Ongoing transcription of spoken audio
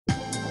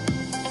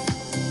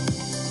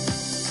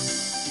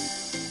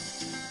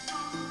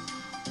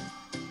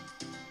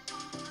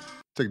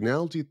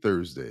Technology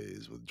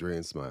Thursdays with Dre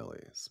and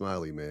Smiley.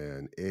 Smiley,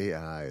 man,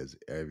 AI is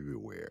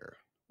everywhere.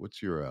 What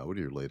are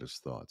your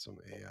latest thoughts on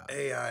AI?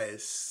 AI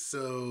is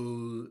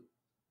so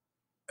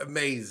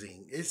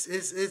amazing. It's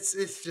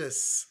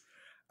just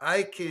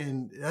I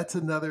can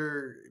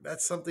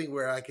that's something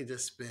where I could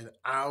just spend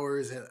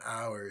hours and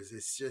hours.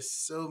 It's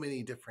just so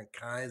many different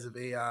kinds of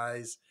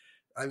AIs.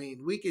 I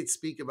mean, we could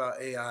speak about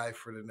AI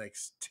for the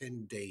next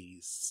 10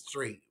 days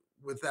straight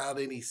without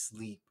any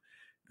sleep.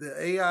 The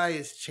AI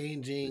is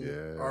changing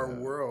our Yeah.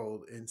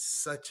 world in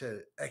such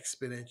an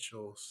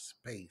exponential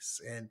space.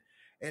 And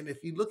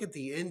if you look at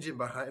the engine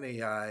behind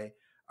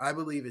I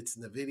believe it's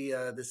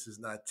NVIDIA. This is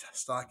not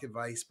stock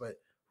advice, but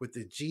with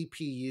the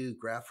GPU,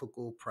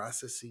 graphical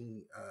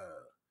processing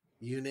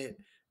unit,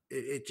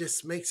 it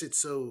just makes it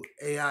so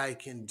AI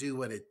can do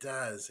what it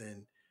does.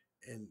 And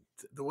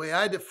the way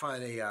I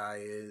define AI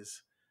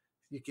is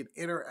you can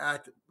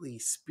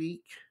interactively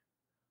speak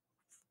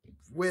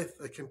with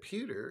a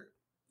computer.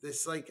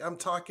 It's like I'm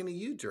talking to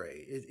you,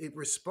 Dre. It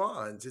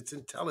responds. It's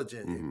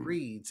intelligent. It hmm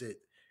reads. It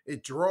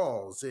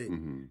draws. It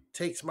hmm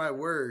takes my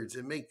words.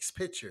 It makes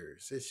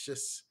pictures.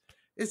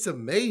 It's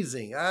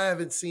amazing. I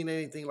haven't seen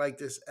anything like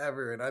this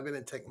ever, and I've been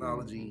in hmm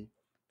technology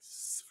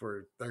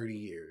for 30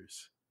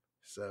 years.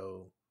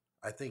 So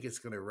I think it's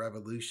going to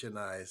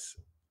revolutionize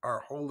our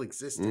whole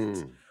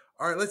existence. Mm.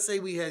 All right, let's say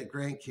we had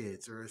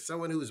grandkids or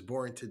someone who was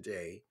born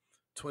today,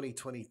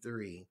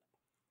 2023.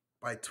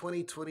 By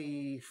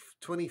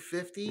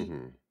 2050,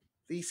 hmm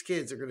these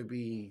kids are going to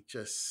be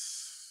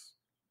just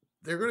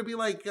they're going to be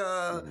like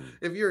hmm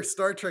if you're a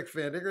Star Trek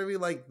fan, they're going to be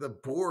like the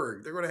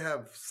Borg. They're going to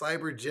have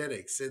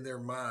cybergenics in their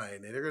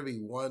mind, and they're going to be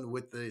one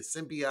with the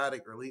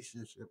symbiotic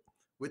relationship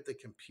with the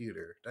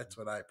computer. That's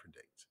what I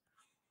predict.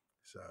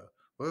 So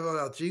what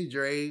about you,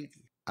 Dre?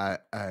 I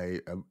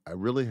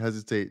really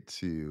hesitate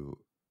to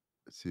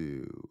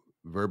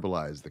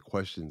verbalize the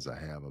questions I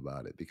have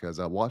about it because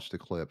I watched a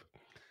clip,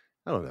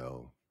 I don't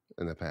know,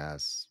 in the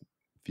past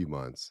few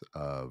months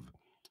of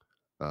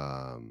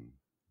um,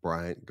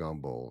 Bryant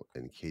Gumbel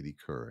and Katie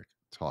Couric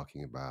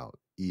talking about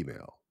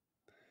email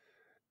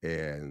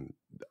and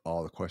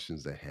all the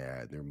questions they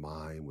had. Their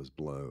mind was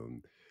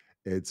blown.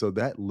 And so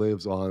that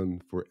lives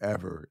on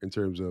forever in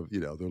terms of,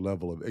 their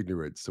level of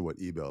ignorance to what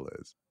email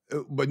is.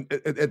 But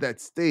at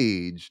that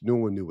stage, no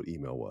one knew what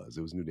email was.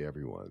 It was new to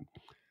everyone.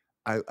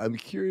 I'm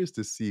curious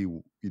to see,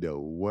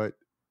 what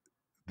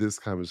this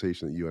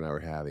conversation that you and I are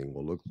having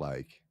will look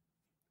like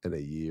in a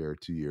year,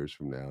 2 years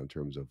from now in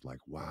terms of like,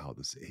 wow,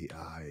 this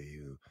AI,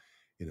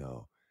 you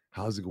know,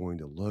 how's it going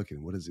to look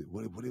and what does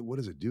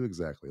it do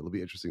exactly? It'll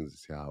be interesting to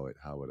see how it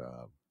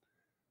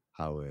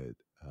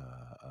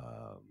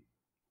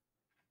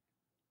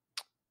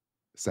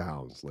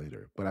sounds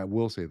later. But I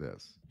will say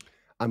this: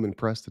 I'm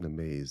impressed and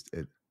amazed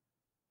at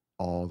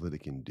all that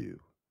it can do.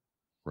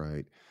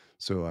 Right.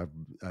 So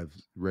I've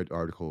read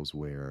articles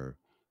where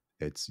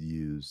it's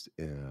used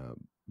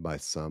by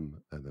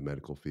some in the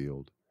medical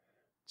field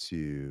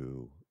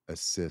to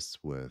assist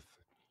with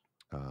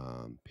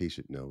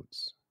patient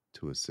notes,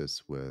 to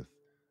assist with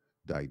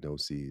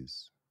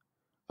diagnoses.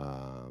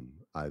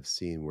 I've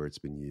seen where it's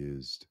been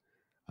used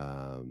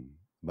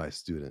by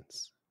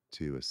students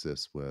to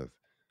assist with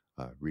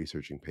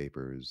researching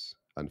papers.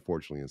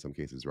 Unfortunately, in some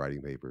cases,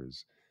 writing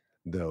papers,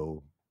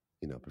 though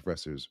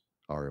professors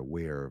are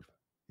aware of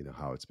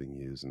how it's being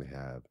used and they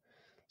have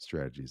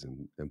strategies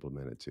and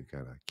implemented to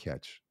kind of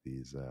catch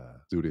these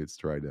students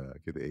trying to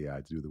get the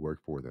AI to do the work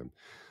for them.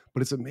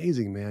 But it's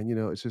amazing, man.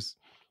 It's just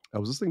I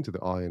was listening to the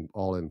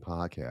All In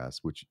podcast,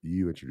 which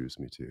you introduced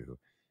me to,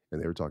 and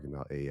they were talking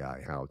about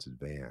AI, how it's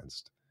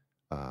advanced,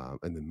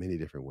 and the many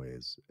different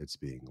ways it's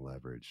being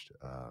leveraged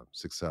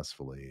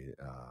successfully,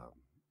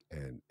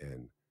 and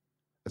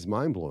it's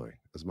mind blowing.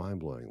 It's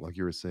mind blowing. Like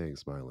you were saying,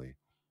 Smiley.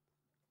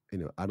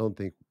 I don't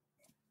think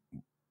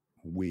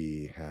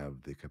we have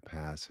the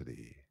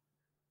capacity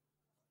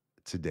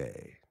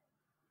today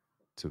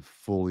to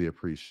fully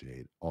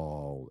appreciate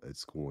all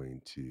it's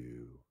going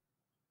to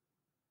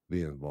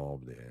be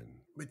involved in.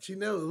 But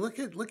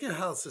look at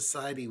how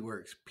society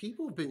works.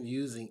 People have been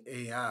using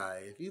AI.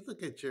 If you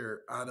look at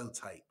your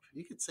autotype,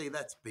 you could say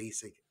that's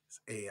basic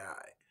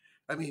AI.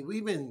 I mean,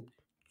 we've been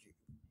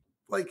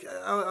like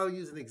I'll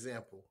use an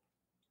example.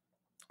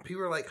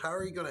 People are like, how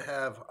are you going to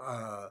have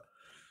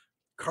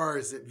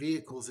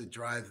vehicles that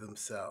drive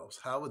themselves?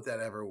 How would that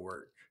ever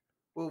work?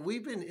 Well,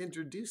 we've been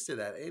introduced to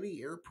that.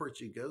 Any airport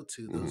you go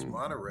to, those Mhm.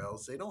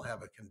 monorails, they don't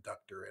have a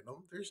conductor in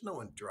them. There's no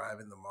one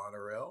driving the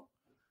monorail.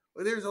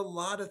 Well, there's a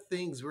lot of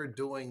things we're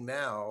doing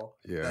now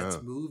that's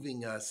Yeah.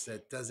 moving us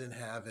that doesn't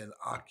have an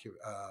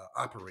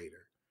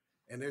operator.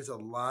 And there's a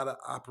lot of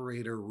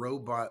operator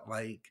robot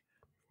like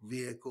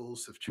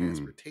vehicles of Mhm.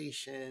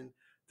 transportation.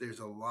 There's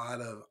a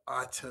lot of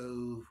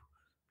auto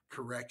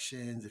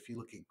corrections. If you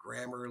look at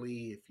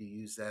Grammarly, if you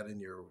use that in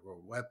your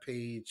web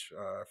page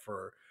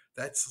for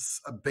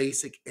that's a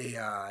basic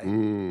AI.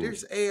 Mm.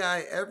 There's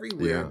AI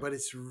everywhere, Yeah. but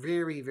it's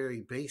very,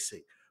 very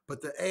basic.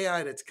 But the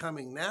AI that's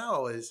coming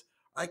now is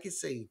I could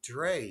say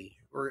Dre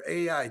or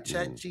AI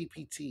Chat Mhm.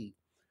 GPT.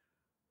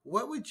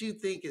 what would you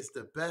think is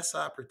the best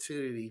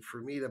opportunity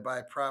for me to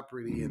buy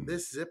property in Mm.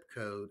 this zip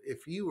code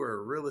if you were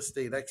a real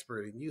estate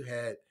expert and you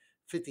had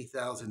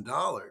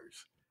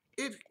 $50,000?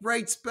 It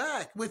writes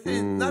back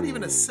within not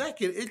even a Mm.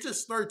 second. It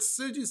just starts, as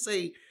soon as you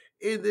say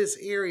in this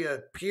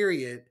area,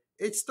 period,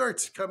 it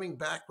starts coming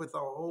back with a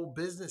whole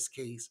business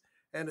case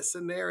and a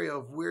scenario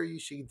of where you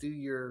should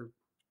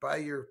buy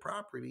your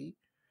property.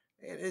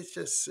 And it's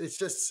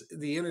just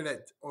the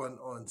internet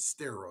on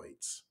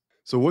steroids.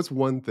 So what's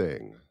one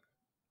thing,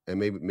 and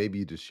maybe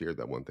you just shared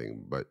that one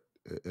thing, but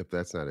if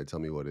that's not it, tell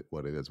me what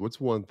it is.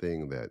 What's one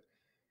thing that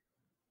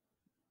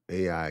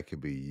AI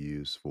could be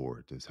used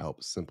for to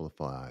help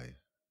simplify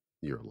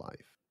your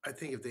life? I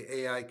think if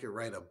the AI could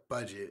write a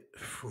budget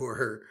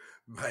for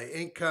my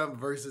income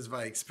versus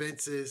my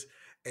expenses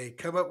and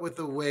come up with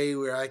a way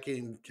where I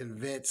can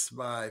convince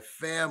my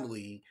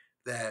family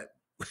that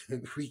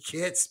we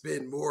can't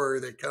spend more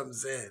that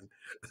comes in.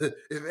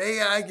 If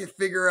AI can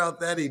figure out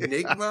that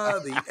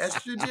enigma, the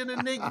estrogen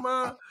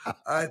enigma,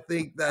 I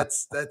think that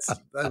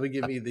would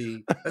give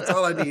me that's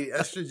all I need,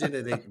 estrogen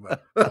enigma.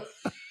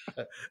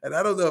 And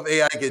I don't know if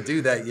AI can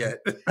do that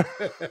yet.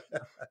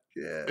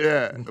 Yeah.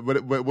 Yeah,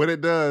 but when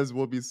it does,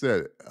 we'll be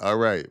set. All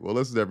right. Well,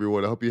 listen,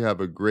 everyone. I hope you have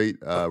a great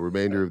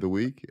remainder of the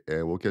week,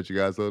 and we'll catch you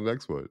guys on the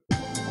next one.